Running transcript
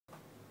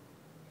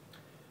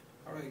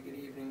Alright, good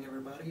evening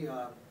everybody.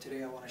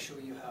 Today I want to show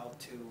you how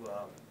to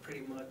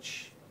pretty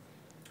much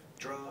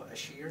draw a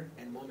shear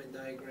and moment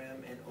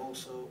diagram, and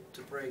also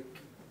to break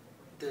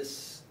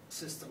this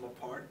system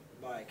apart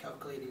by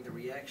calculating the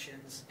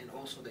reactions and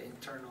also the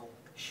internal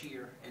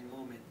shear and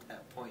moment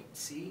at point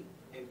C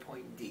and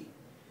point D.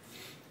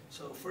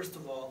 So first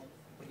of all,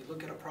 when you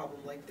look at a problem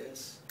like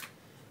this,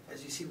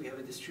 as you see, we have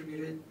a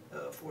distributed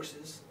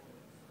forces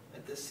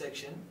at this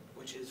section,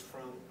 which is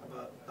from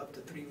about up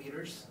to 3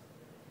 meters.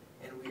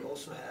 And we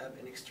also have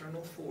an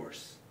external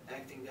force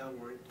acting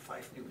downward,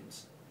 5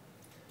 newtons.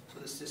 So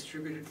this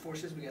distributed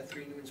forces, we got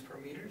 3 newtons per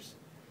meters.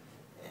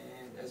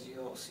 And as you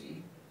all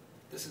see,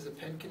 this is a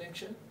pin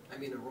connection. I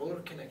mean a roller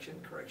connection,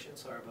 correction,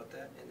 sorry about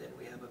that. And then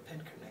we have a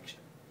pin connection.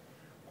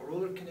 A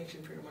roller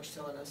connection pretty much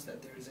telling us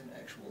that there is an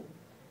actual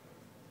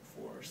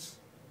force.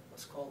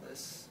 Let's call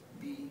this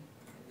B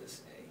and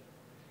this A.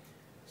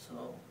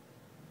 So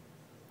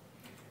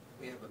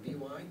we have a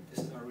By,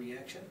 this is our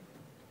reaction.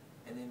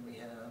 And then we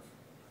have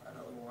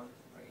another one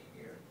right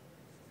here,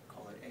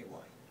 call it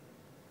AY.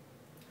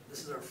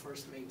 This is our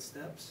first main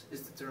steps,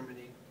 is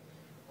determining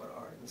what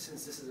are, and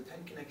since this is a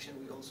pin connection,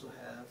 we also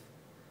have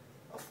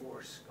a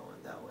force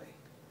going that way.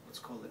 Let's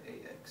call it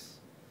AX.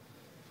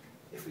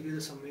 If we do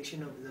the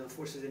summation of the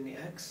forces in the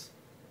X,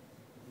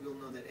 we'll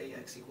know that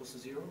AX equals to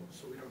 0,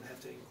 so we don't have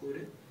to include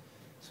it.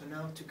 So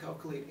now to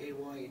calculate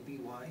AY and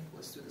BY,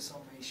 let's do the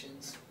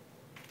summations.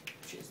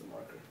 Change the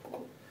marker.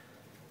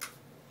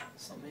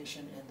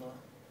 Summation in the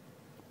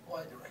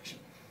Y direction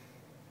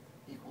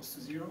equals to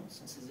 0,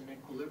 since it's in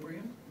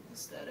equilibrium,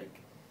 it's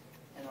static,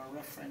 and our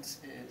reference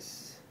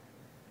is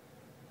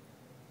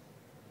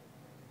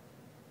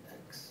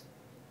X,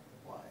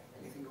 Y.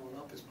 Anything going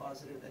up is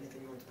positive,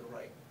 anything going to the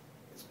right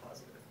is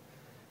positive.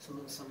 So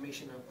the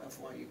summation of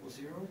Fy equals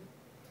 0,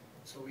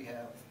 so we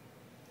have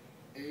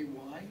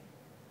AY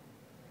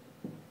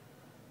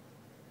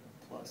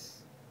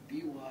plus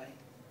BY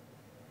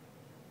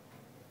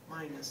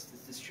minus the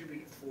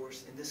distributed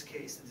force. In this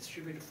case, the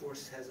distributed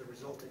force has a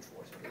resultant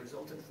force. And the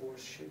resultant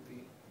force should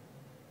be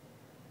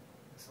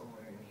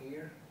somewhere in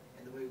here.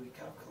 And the way we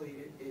calculate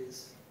it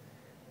is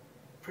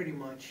pretty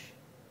much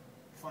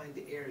find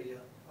the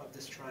area of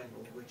this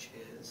triangle, which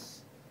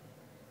is,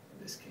 in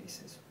this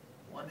case, is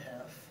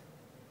 1/2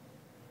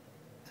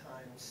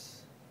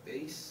 times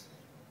base,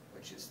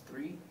 which is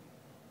 3,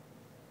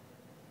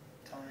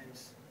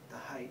 times the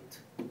height,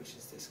 which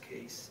is this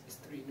case, is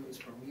 3 newtons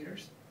per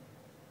meters.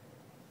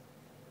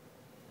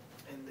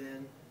 And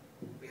then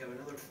we have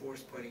another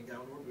force pointing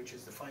downward, which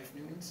is the 5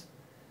 newtons,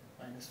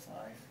 minus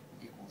 5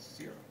 equals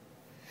 0.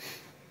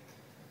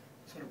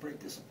 So to break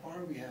this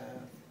apart, we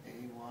have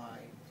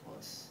AY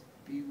plus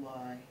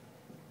BY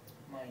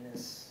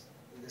minus,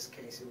 in this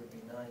case it would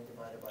be 9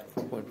 divided by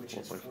 2, which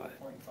is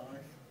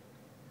 4.5,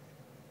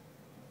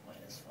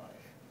 minus 5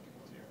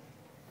 equals 0.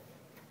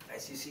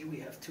 As you see, we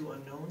have 2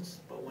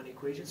 unknowns, but 1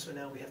 equation, so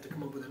now we have to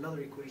come up with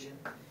another equation,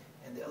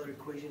 and the other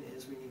equation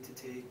is we need to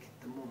take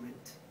the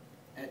moment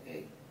at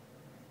A.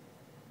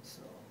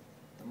 So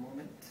the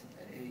moment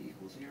at A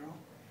equals 0,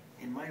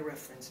 and my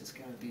reference is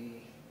going to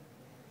be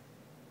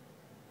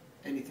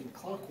anything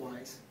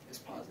clockwise is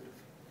positive.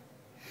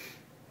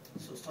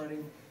 So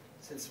starting,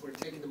 since we're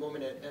taking the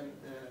moment at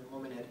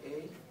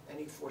A,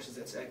 any forces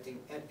that's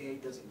acting at A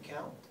doesn't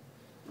count.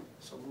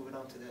 So moving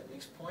on to that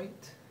next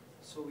point,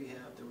 so we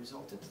have the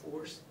resultant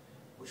force,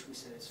 which we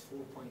said is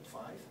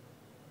 4.5.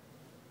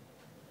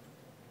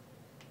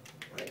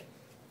 Right?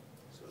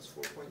 So it's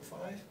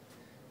 4.5.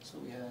 So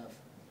we have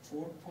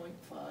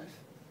 4.5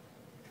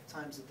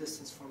 times the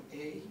distance from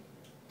A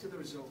to the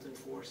resultant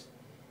force.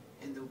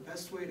 And the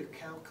best way to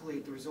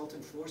calculate the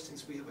resultant force,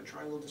 since we have a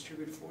triangle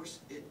distributed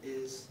force, it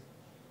is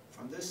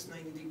from this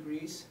 90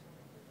 degrees,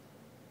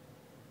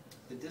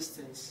 the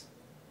distance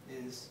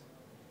is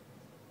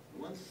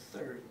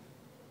 1/3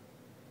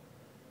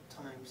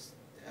 times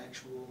the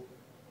actual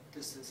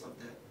distance of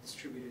that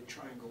distributed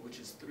triangle, which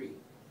is 3.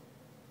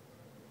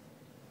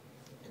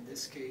 In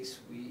this case,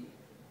 we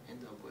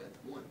end up with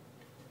 1.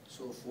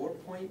 So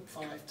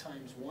 4.5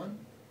 times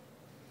 1,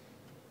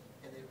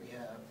 and then we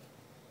have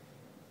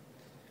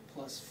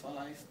plus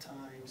 5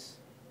 times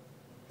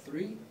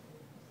 3,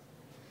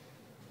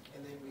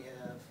 and then we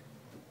have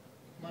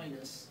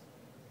minus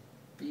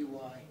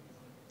BY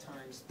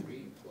times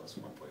 3 plus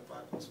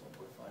 1.5 plus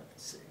 1.5,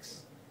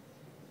 6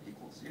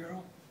 equals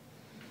 0.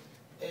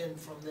 And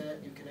from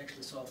that, you can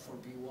actually solve for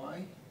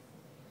BY.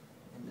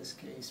 In this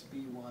case,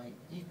 BY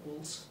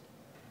equals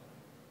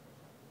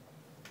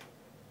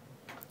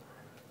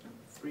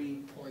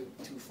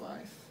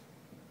 3.25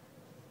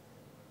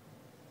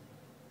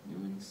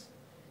 newtons,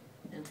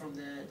 and from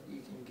that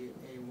you can get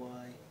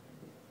AY,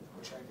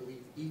 which I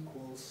believe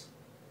equals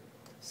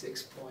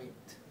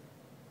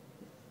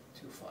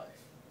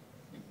 6.25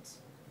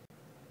 newtons.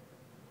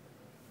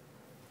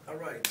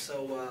 Alright,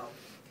 so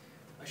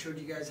I showed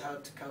you guys how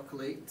to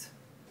calculate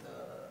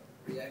the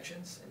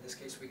reactions. In this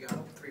case we got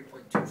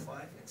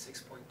 3.25 and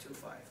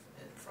 6.25,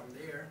 and from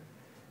there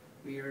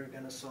we are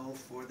going to solve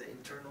for the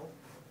internal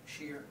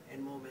shear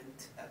and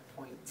moment at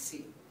point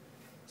C.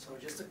 So So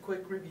just a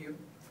quick review.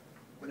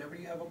 Whenever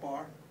you have a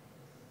bar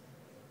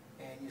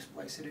and you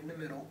splice it in the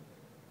middle,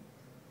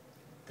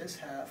 this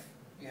half,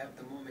 you have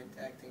the moment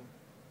acting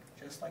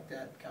just like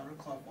that,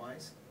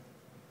 counterclockwise,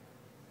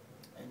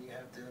 and you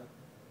have the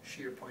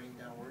shear pointing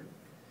downward.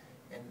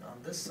 And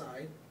on this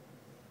side,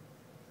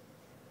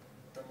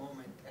 the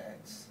moment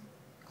acts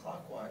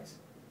clockwise,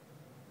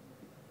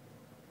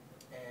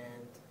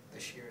 and the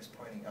shear is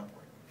pointing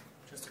upward.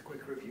 Just a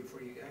quick review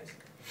for you guys.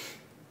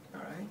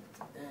 Alright,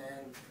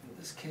 and in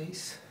this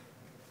case,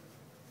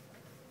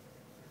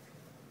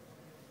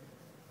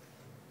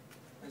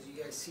 as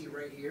you guys see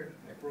right here,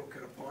 I broke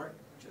it apart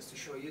just to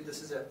show you.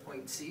 This is at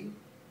point C,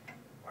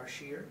 our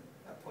shear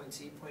at point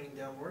C pointing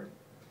downward.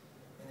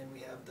 And then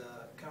we have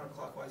the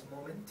counterclockwise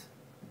moment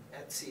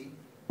at C.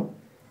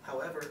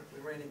 However,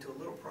 we ran into a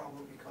little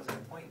problem because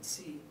at point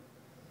C,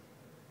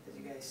 as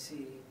you guys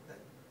see, that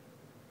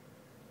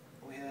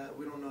we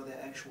don't know the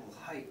actual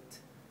height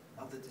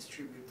of the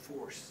distributed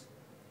force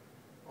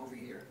over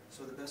here.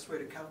 So the best way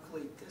to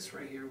calculate this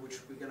right here,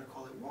 which we're going to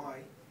call it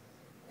Y,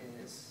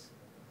 is,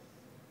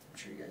 I'm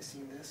sure you guys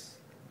seen this,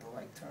 the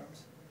like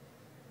terms.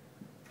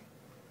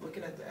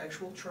 Looking at the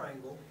actual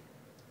triangle,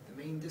 the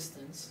main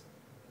distance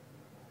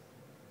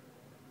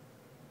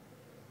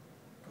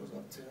goes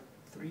up to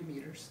 3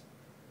 meters.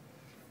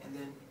 And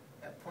then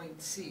at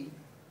point C,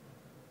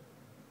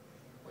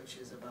 which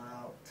is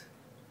about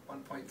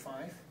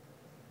 1.5,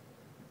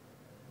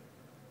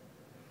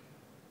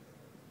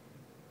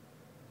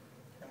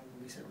 and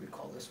we said we'd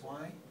call this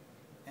Y,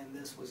 and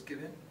this was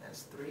given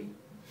as 3.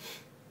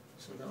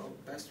 So the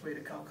best way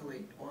to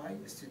calculate Y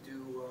is to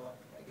do,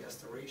 I guess,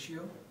 the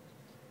ratio.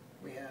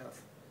 We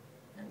have,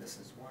 and this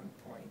is 1.5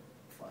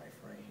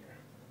 right here.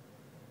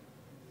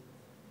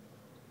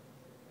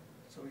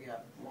 So we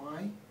got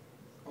Y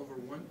over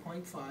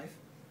 1.5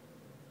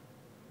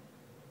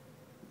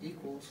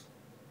 equals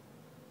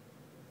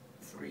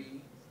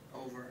 3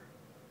 over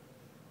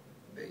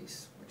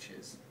base, which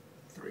is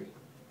 3.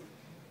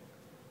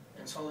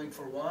 And solving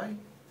for Y,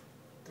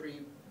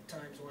 3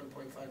 times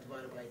 1.5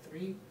 divided by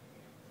 3,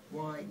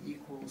 Y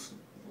equals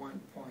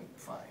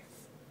 1.5.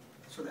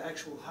 So the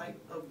actual height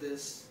of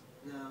this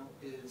now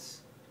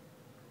is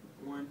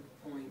 1.5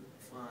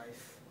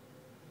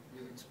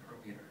 newtons per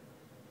meter.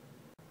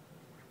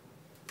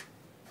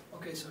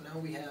 Okay, so now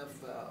we have,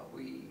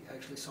 we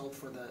actually solved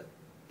for the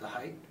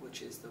height,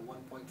 which is the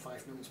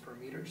 1.5 newtons per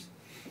meters.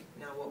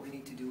 Now what we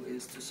need to do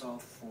is to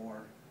solve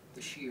for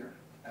the shear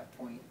at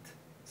point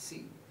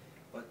C.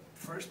 But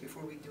first,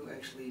 before we do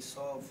actually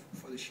solve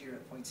for the shear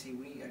at point C,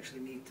 we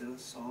actually need to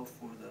solve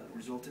for the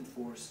resultant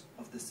force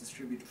of this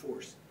distributed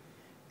force.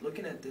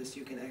 Looking at this,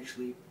 you can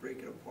actually break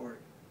it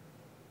apart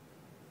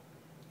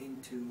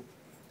into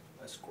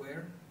a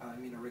square, a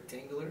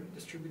rectangular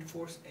distributed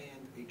force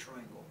and a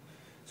triangle.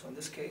 So in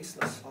this case,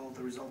 let's solve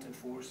the resultant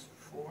force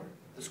for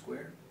the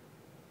square,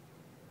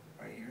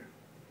 right here.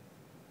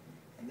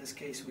 In this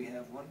case, we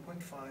have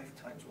 1.5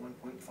 times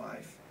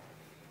 1.5,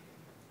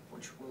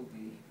 which will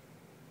be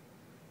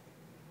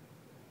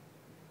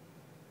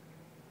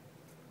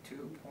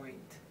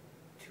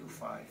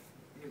 2.25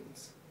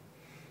 newtons.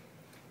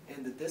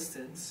 And the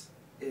distance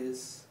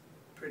is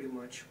pretty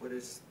much what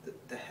is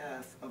the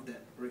half of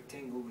that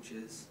rectangle, which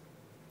is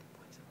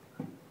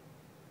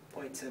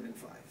 0.75.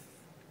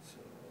 So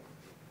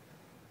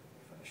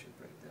if I should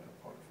break that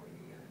apart for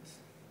you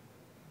guys.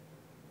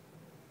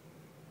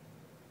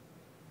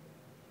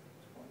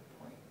 It's 1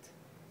 point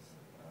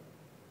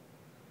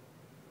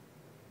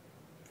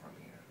from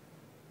here.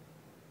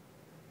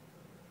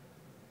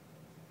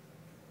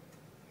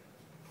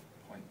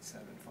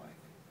 0.75.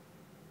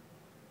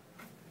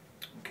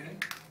 Okay.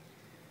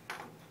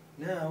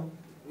 Now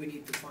we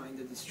need to find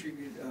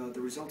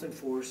the resultant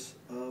force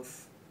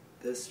of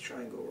this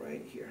triangle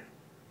right here.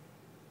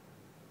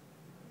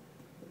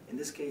 In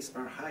this case,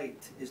 our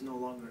height is no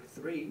longer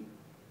 3,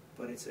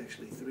 but it's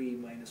actually 3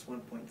 minus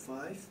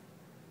 1.5.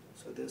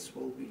 So this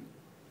will be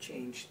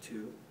changed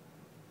to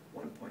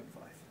 1.5.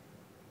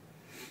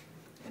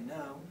 And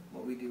now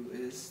what we do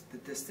is the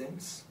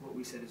distance, what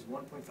we said is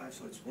 1.5,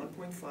 so it's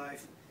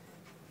 1.5.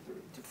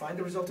 To find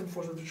the resultant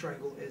force of the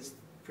triangle is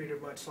pretty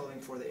much solving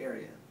for the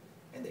area.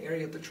 And the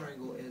area of the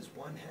triangle is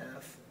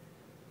 1/2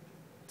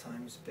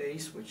 times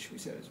base, which we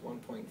said is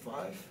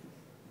 1.5,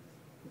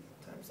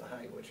 times the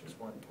height, which is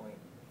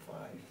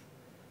 1.5.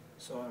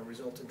 So our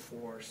resultant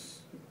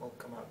force will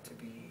come out to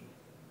be,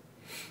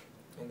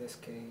 in this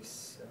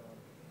case,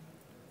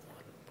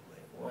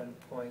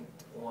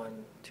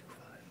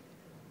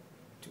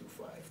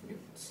 1.125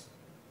 newtons.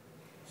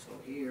 So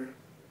here,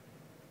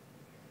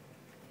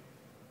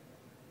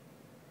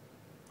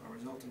 our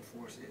resultant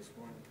force is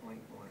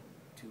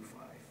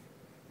 1.125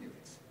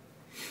 newtons.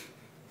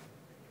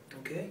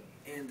 Okay,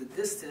 and the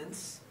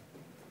distance,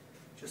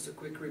 just a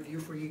quick review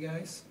for you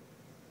guys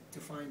to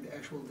find the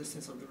actual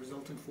distance of the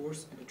resultant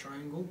force in a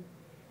triangle.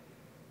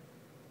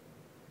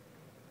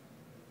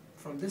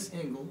 From this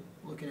angle,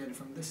 looking at it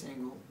from this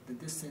angle, the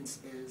distance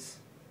is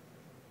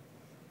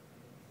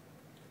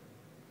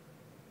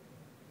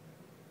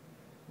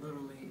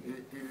literally,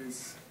 it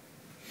is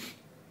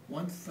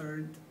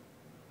 1/3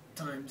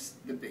 times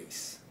the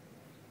base.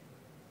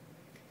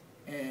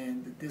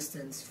 And the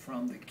distance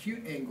from the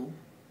acute angle,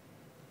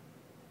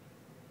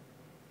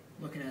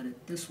 looking at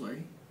it this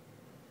way,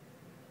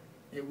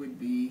 it would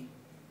be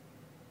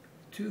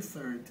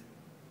 2/3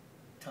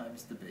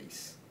 times the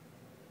base.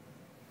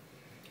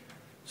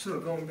 So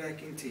going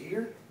back into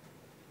here,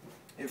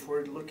 if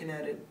we're looking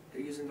at it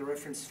using the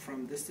reference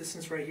from this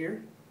distance right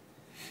here,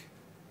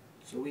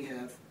 so we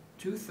have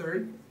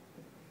 2/3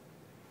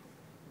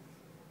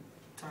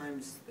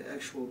 times the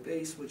actual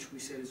base, which we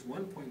said is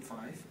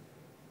 1.5.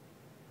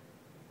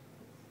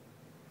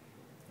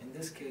 In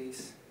this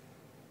case,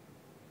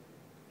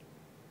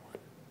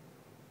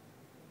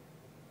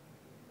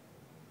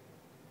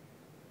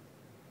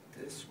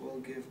 this will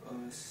give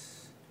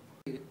us...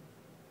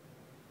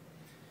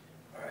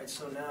 Alright,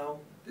 so now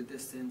the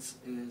distance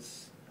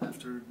is,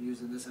 after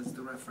using this as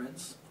the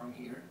reference from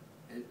here,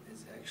 it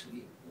is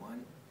actually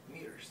 1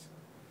 meters.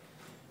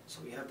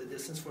 So we have the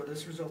distance for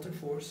this resultant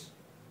force,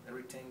 the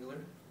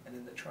rectangular, and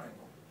then the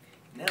triangle.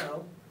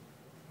 Now,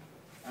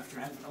 after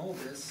having all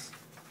this,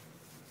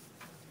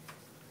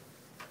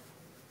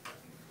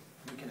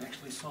 we can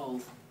actually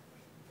solve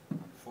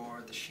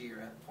for the shear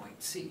at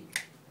point C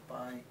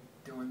by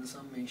doing the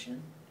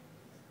summation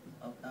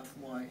of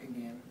Fy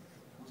again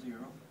equals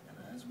 0, and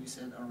as we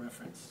said, our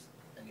reference,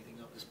 anything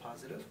up is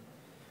positive.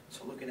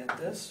 So looking at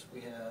this,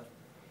 we have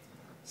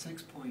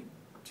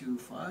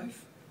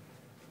 6.25,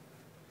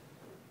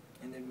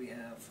 and then we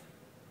have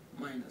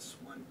minus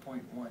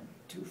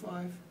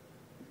 1.125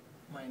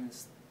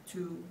 minus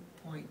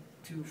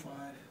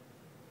 2.25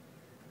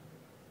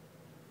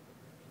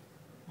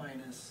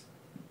 minus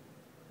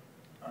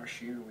our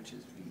shear, which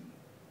is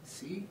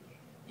VC,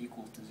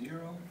 equal to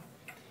 0.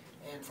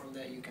 And from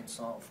that you can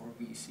solve for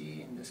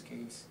VC. In this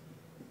case,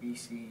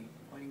 VC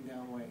pointing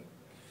downward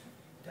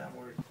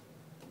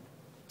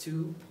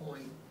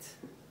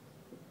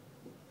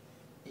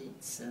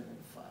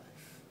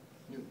 2.875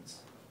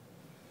 newtons.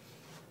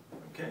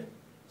 Okay,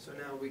 so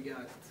now we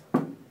got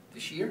the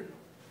shear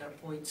at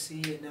point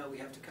C, and now we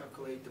have to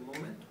calculate the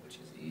moment, which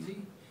is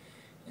easy.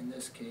 In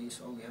this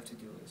case, all we have to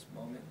do is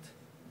moment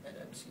at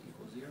MC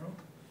equals 0.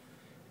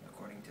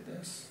 According to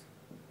this,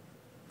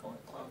 going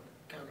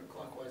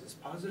counterclockwise is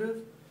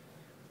positive.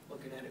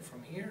 Looking at it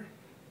from here,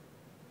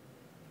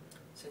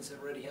 since it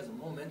already has a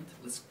moment,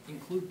 let's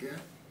include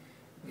that.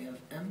 We have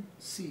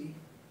MC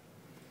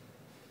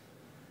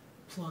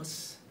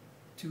plus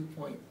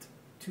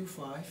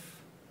 2.25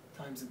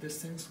 times the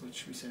distance,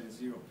 which we said is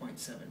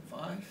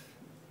 0.75.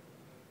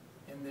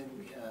 And then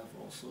we have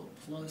also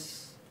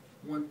plus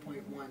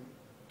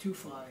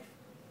 1.125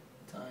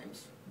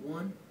 times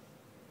 1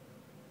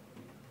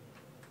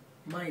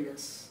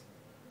 minus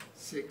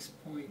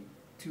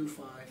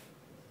 6.25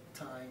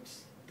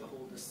 times the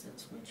whole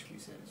distance, which we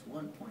said is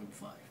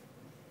 1.5,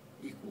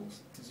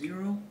 equals to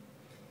 0.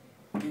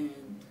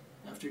 And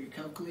after you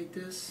calculate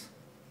this,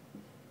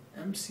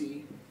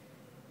 MC,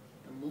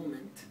 the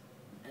moment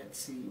at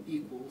C,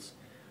 equals,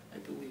 I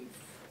believe,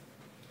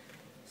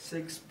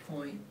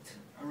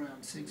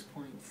 around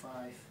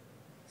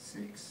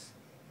 6.56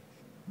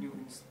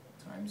 newtons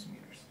times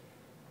meters.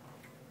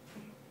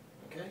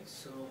 Okay,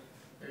 so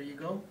there you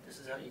go. This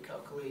is how you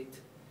calculate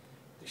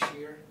the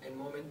shear and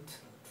moment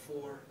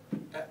for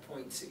at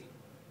point C.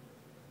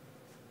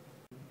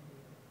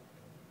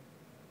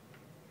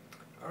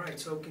 Alright,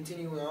 so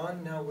continuing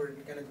on, now we're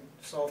going to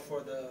solve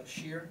for the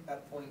shear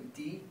at point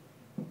D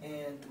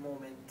and the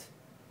moment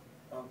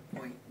of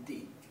point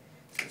D.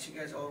 Since you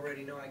guys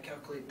already know, I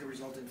calculate the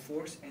resultant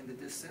force and the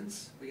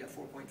distance. We got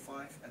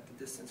 4.5 at the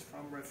distance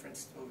from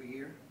reference over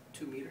here,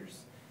 2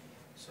 meters.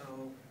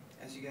 So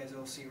as you guys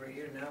all see right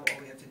here, now all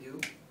we have to do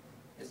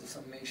is the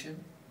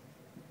summation.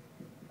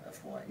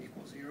 Fy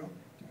equals 0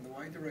 in the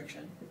y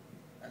direction,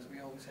 as we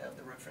always have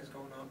the reference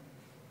going up.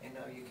 And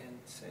now you can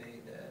say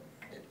that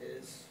it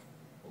is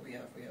what we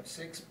have. We have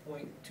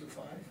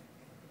 6.25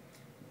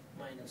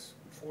 minus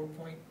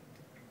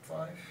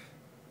 4.5.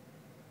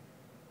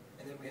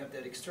 And then we have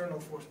that external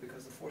force,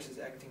 because the force is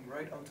acting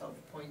right on top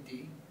of point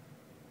D,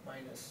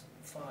 minus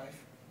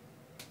 5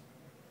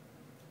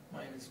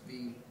 minus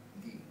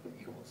VD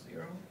equals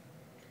 0.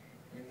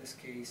 And in this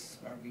case,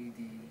 our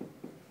VD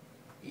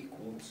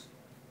equals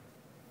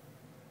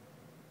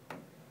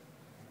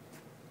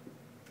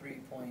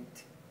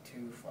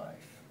 3.25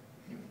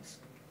 newtons.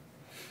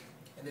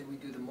 And then we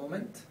do the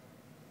moment.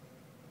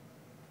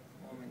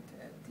 Moment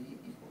at D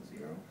equals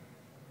 0.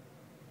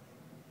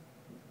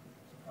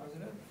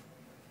 Positive.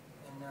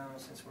 And now,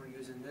 since we're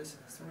using this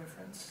as the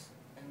reference,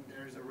 and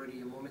there's already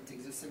a moment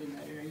existing in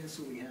that area,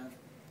 so we have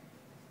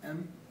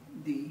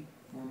MD,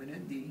 moment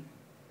at D.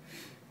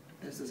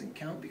 This doesn't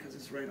count because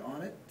it's right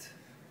on it.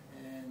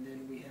 And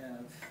then we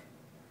have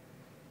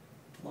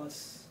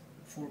plus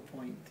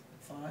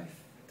 4.5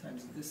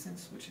 times the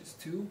distance, which is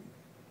 2,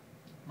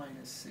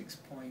 minus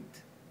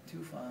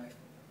 6.25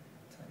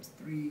 times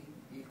 3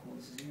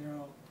 equals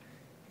 0.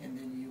 And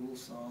then you will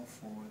solve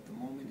for the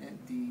moment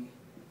at D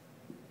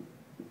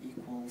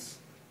equals,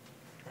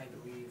 I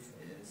believe,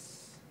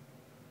 is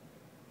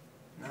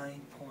 9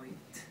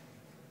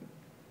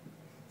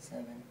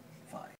 9.75.